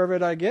more aware of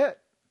it I get.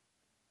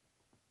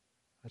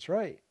 That's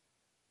right.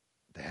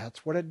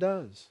 That's what it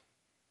does.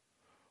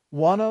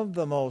 One of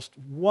the most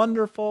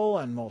wonderful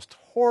and most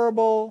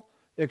horrible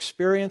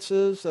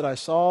experiences that I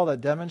saw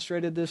that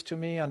demonstrated this to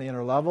me on the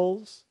inner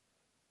levels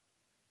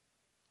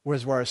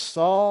was where I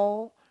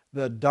saw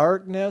the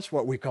darkness,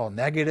 what we call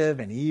negative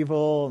and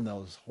evil, and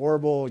those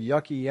horrible,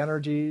 yucky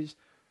energies,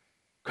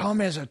 come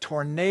as a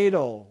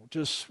tornado,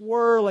 just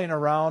swirling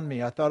around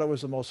me. I thought it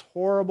was the most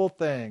horrible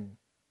thing.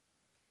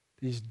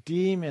 These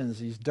demons,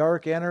 these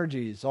dark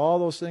energies, all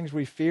those things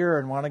we fear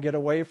and want to get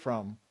away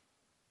from.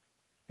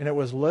 And it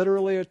was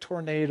literally a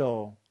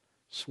tornado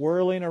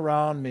swirling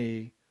around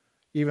me,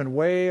 even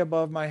way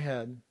above my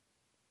head.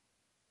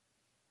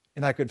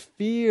 And I could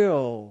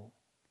feel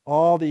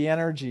all the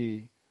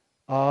energy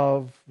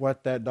of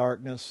what that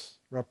darkness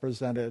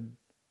represented.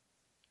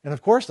 And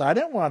of course, I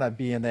didn't want to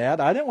be in that.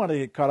 I didn't want to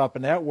get caught up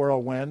in that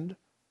whirlwind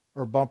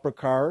or bumper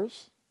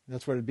cars.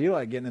 That's what it'd be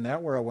like getting in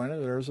that whirlwind.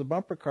 There's a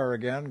bumper car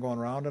again going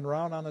round and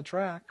round on the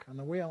track, on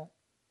the wheel.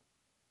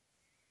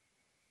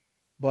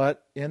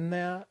 But in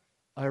that,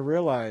 I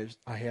realized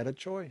I had a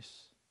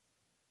choice.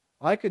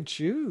 I could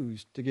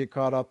choose to get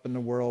caught up in the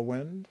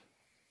whirlwind,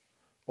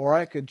 or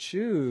I could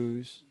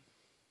choose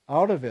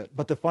out of it.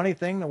 But the funny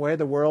thing, the way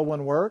the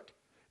whirlwind worked,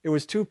 it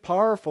was too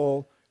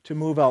powerful to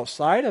move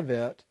outside of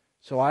it,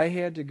 so I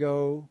had to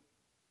go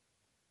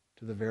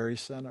to the very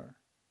center.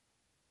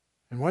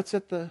 And what's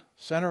at the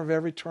center of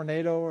every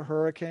tornado or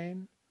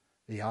hurricane?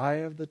 The eye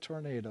of the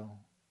tornado.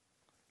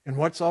 And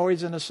what's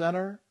always in the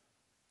center?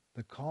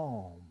 The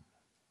calm,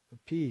 the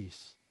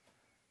peace.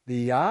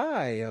 The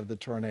eye of the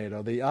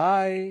tornado, the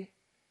eye.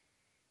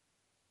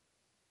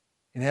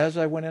 And as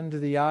I went into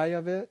the eye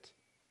of it,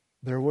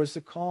 there was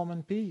the calm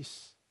and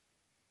peace.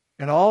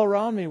 And all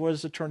around me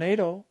was the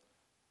tornado,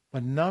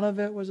 but none of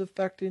it was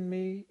affecting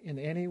me in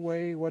any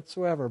way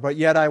whatsoever. But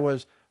yet I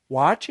was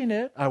watching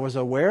it. I was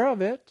aware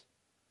of it.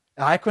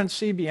 I couldn't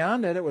see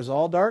beyond it. It was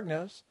all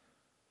darkness.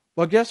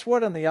 But guess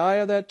what? In the eye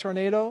of that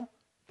tornado,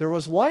 there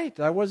was light.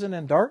 I wasn't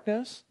in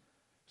darkness.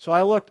 So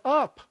I looked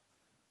up.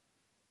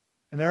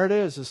 And there it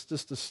is. It's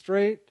just a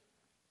straight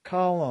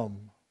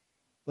column,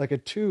 like a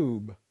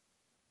tube,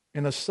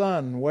 in the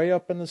sun way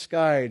up in the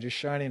sky, just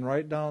shining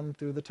right down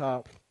through the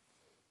top.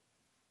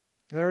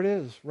 There it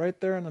is, right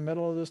there in the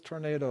middle of this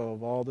tornado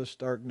of all this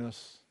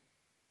darkness.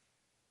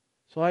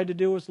 So all I had to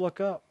do was look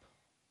up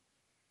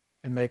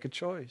and make a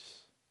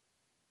choice.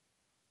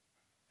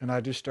 And I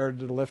just started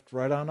to lift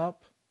right on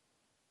up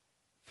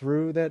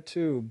through that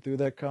tube, through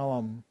that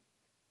column.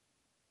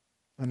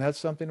 And that's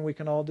something we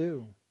can all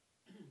do.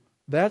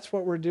 That's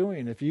what we're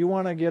doing. If you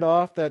want to get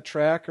off that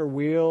track or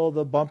wheel,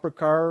 the bumper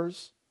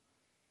cars,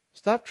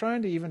 stop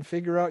trying to even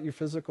figure out your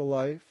physical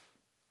life,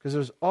 because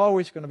there's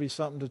always going to be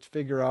something to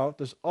figure out.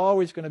 There's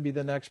always going to be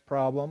the next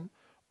problem,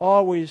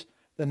 always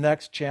the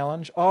next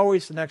challenge,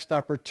 always the next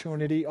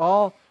opportunity,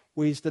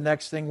 always the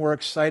next thing we're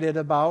excited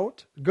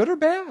about, good or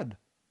bad.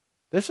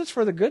 This is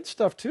for the good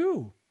stuff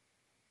too.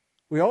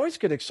 We always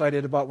get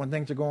excited about when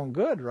things are going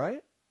good,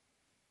 right?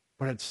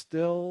 But it's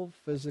still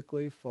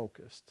physically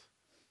focused.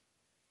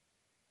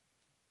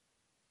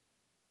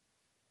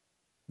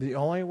 The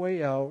only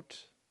way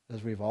out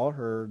as we've all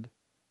heard,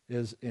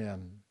 is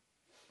in.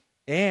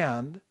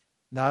 And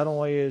not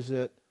only is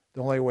it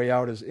the only way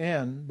out is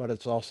in, but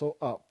it's also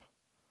up.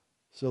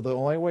 So the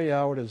only way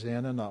out is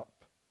in and up.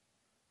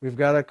 We've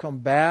got to come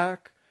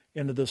back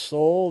into the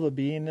soul, the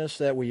beingness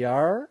that we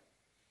are.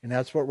 And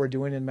that's what we're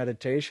doing in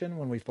meditation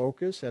when we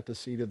focus at the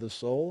seat of the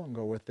soul and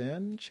go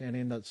within,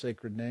 chanting that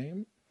sacred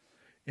name.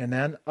 And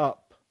then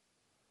up.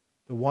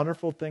 The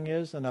wonderful thing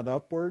is, and not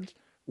upwards,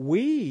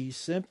 we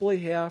simply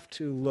have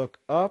to look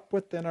up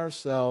within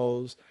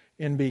ourselves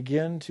and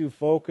begin to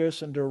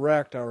focus and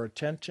direct our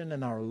attention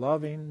and our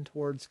loving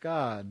towards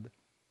God.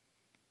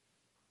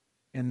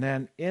 And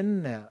then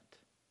in that,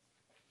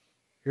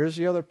 here's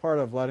the other part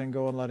of letting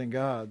go and letting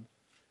God.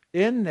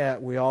 In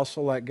that, we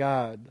also let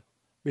God,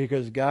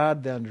 because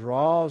God then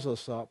draws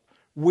us up.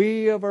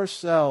 We of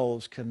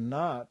ourselves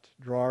cannot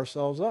draw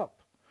ourselves up.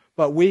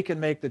 But we can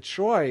make the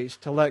choice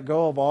to let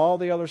go of all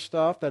the other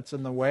stuff that's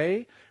in the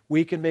way.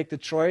 We can make the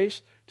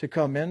choice to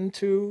come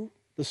into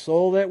the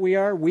soul that we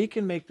are. We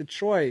can make the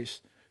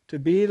choice to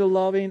be the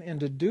loving and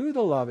to do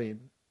the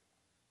loving.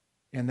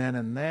 And then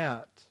in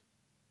that,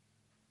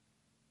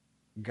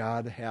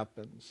 God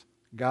happens.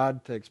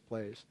 God takes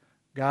place.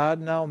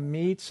 God now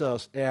meets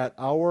us at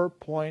our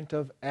point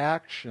of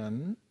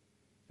action.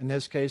 In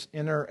this case,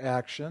 inner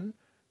action.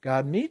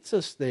 God meets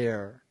us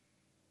there.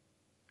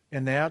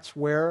 And that's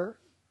where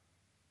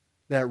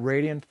that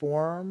radiant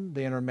form,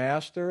 the inner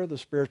master, the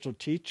spiritual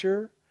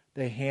teacher,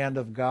 the hand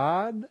of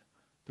God,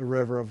 the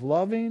river of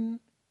loving,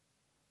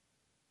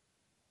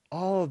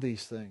 all of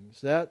these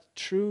things, that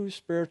true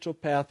spiritual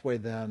pathway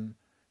then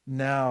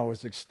now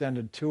is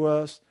extended to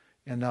us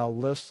and now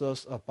lifts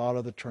us up out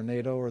of the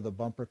tornado or the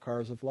bumper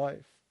cars of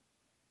life.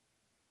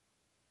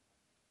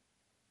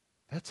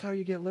 That's how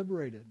you get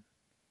liberated.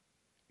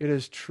 It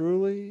is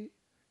truly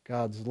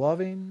God's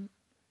loving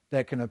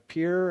that can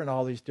appear in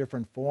all these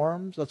different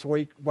forms. That's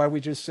why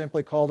we just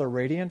simply call it a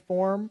radiant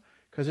form,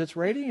 because it's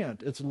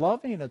radiant, it's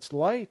loving, it's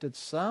light, it's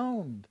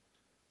sound.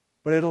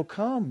 But it'll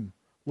come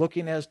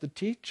looking as the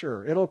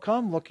teacher. It'll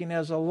come looking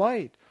as a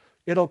light.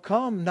 It'll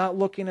come not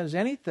looking as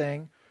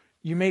anything.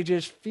 You may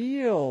just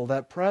feel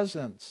that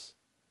presence.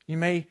 You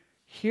may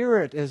hear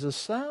it as a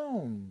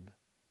sound.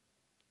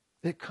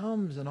 It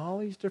comes in all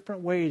these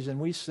different ways, and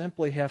we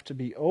simply have to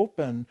be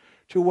open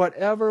to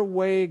whatever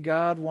way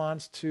God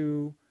wants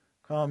to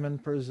come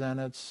and present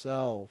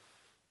itself.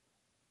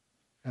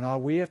 And all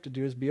we have to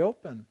do is be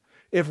open.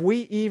 If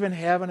we even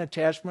have an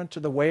attachment to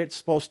the way it's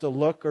supposed to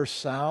look or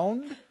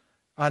sound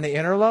on the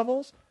inner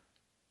levels,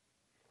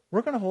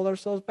 we're going to hold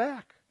ourselves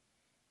back.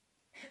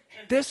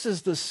 This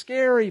is the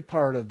scary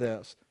part of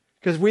this.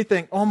 Because we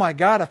think, oh my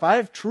God, if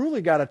I've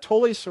truly got to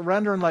totally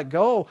surrender and let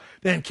go,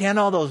 then can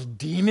all those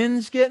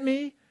demons get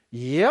me?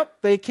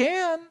 Yep, they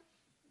can.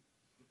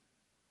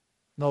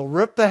 They'll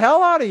rip the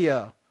hell out of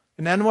you.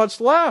 And then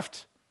what's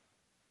left?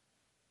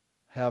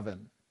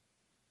 Heaven.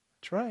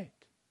 That's right.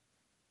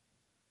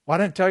 Well,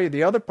 I didn't tell you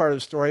the other part of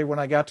the story when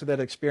I got to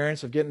that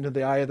experience of getting to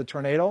the eye of the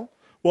tornado.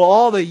 Well,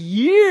 all the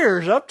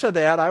years up to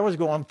that, I was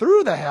going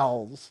through the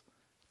hells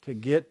to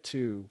get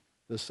to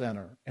the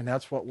center. And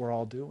that's what we're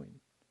all doing.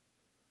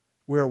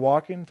 We're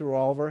walking through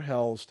all of our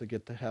hells to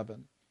get to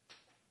heaven.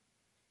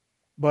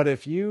 But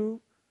if you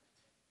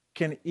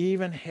can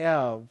even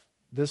have,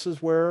 this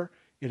is where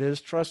it is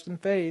trust and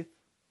faith.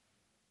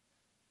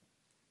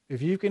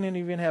 If you can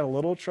even have a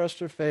little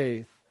trust or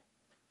faith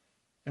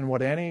in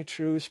what any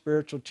true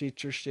spiritual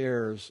teacher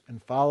shares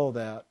and follow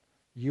that,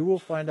 you will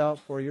find out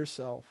for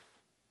yourself.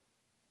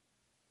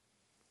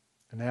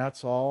 And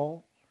that's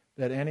all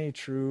that any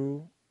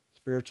true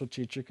spiritual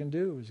teacher can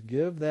do, is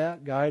give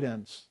that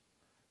guidance.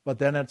 But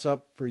then it's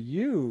up for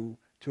you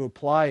to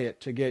apply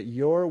it, to get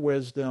your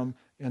wisdom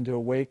and to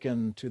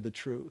awaken to the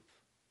truth.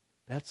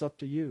 That's up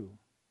to you.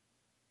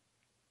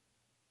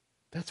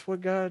 That's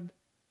what God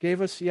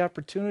gave us the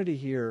opportunity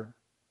here,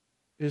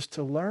 is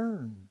to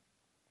learn,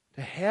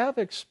 to have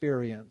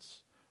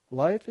experience.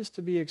 Life is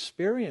to be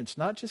experienced,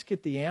 not just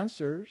get the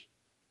answers.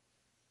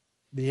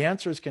 The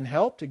answers can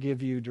help to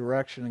give you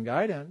direction and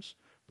guidance,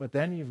 but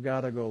then you've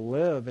got to go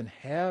live and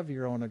have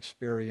your own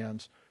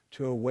experience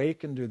to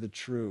awaken to the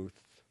truth.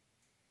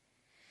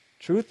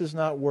 Truth is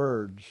not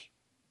words.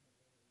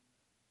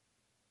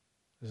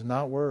 It's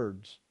not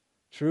words.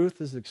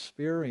 Truth is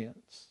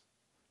experience.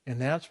 And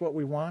that's what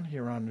we want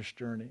here on this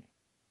journey.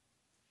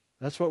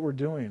 That's what we're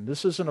doing.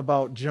 This isn't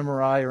about Jim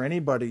or I or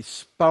anybody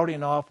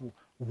spouting off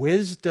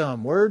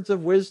wisdom, words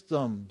of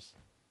wisdoms,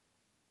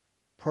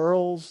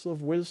 pearls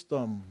of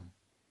wisdom,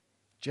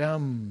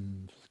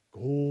 gems,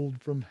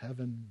 gold from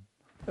heaven.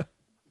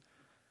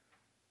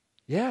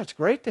 Yeah, it's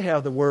great to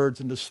have the words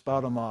and to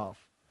spout them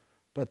off,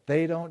 but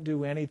they don't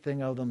do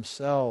anything of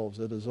themselves.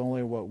 It is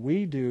only what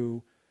we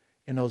do,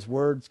 and those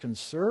words can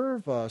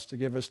serve us to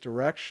give us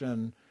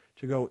direction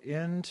to go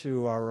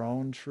into our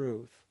own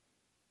truth.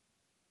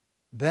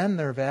 Then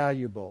they're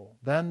valuable.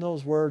 Then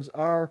those words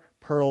are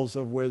pearls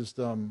of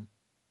wisdom.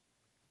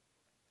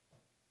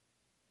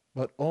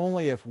 But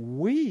only if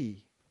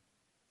we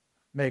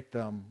make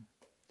them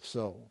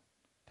so.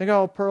 Think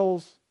how a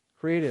pearl's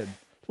created.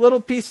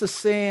 little piece of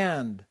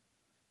sand,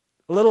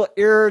 a little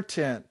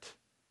irritant.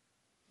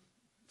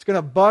 It's going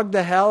to bug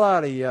the hell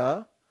out of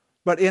you,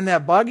 but in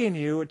that bugging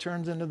you, it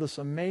turns into this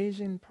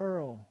amazing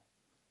pearl.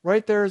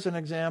 Right there is an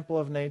example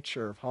of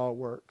nature, of how it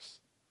works.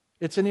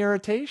 It's an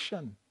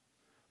irritation,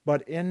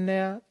 but in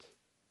that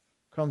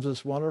comes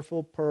this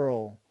wonderful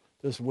pearl,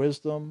 this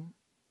wisdom,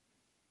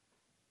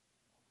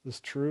 this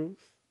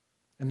truth,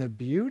 and the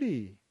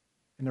beauty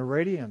and the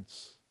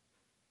radiance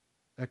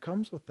that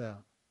comes with that.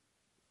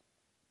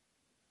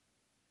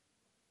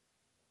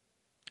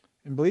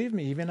 And believe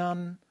me, even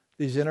on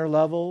these inner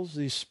levels,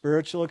 these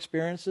spiritual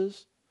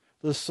experiences,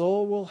 the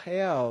soul will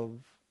have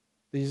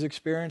these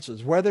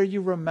experiences. Whether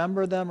you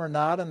remember them or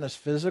not in this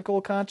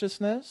physical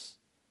consciousness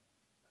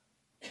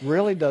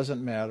really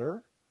doesn't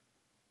matter.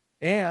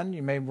 And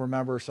you may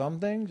remember some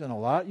things and a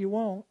lot you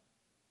won't.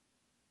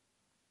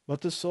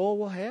 But the soul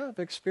will have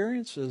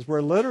experiences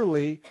where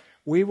literally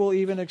we will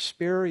even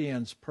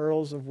experience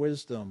pearls of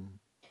wisdom,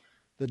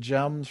 the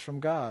gems from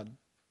God.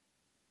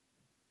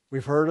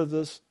 We've heard of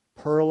this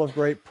pearl of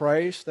great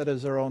price that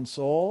is our own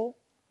soul.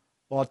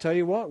 Well, I'll tell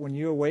you what, when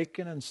you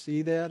awaken and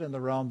see that in the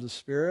realms of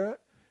spirit,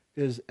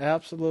 it is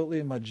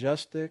absolutely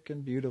majestic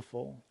and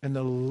beautiful. And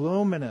the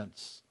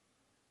luminance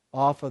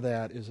off of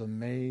that is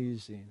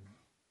amazing.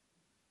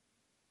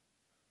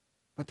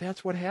 But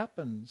that's what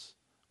happens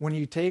when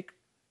you take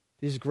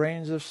these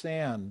grains of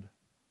sand,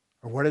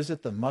 or what is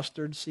it, the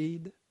mustard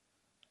seed?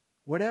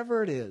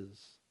 Whatever it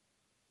is,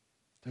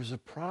 there's a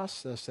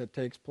process that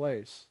takes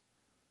place.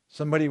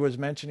 Somebody was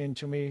mentioning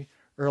to me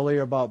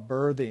earlier about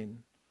birthing,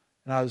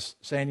 and I was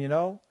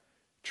saying,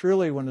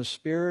 truly when the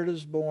spirit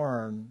is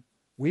born,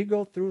 we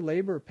go through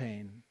labor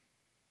pain,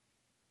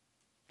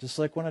 just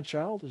like when a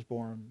child is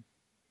born.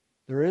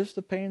 There is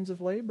the pains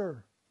of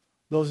labor.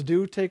 Those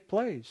do take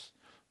place.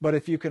 But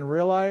if you can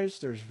realize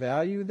there's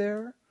value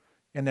there,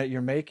 and that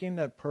you're making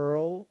that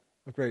pearl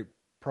of great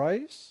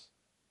price,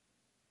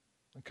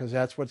 because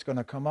that's what's going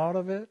to come out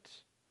of it,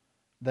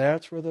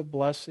 that's where the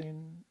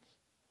blessings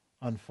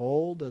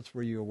unfold. That's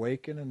where you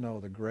awaken and know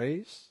the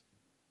grace.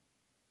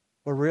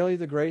 But really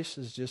the grace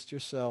is just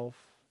yourself,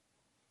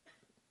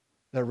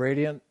 the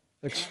radiant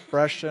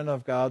expression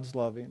of God's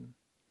loving.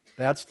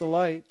 That's the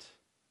light,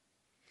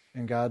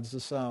 and God's the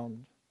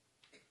sound.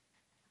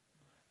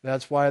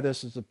 That's why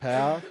this is a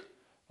path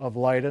of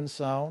light and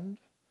sound,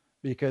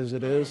 because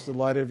it is the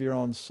light of your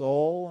own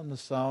soul and the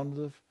sound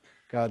of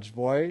God's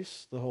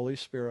voice, the Holy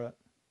Spirit.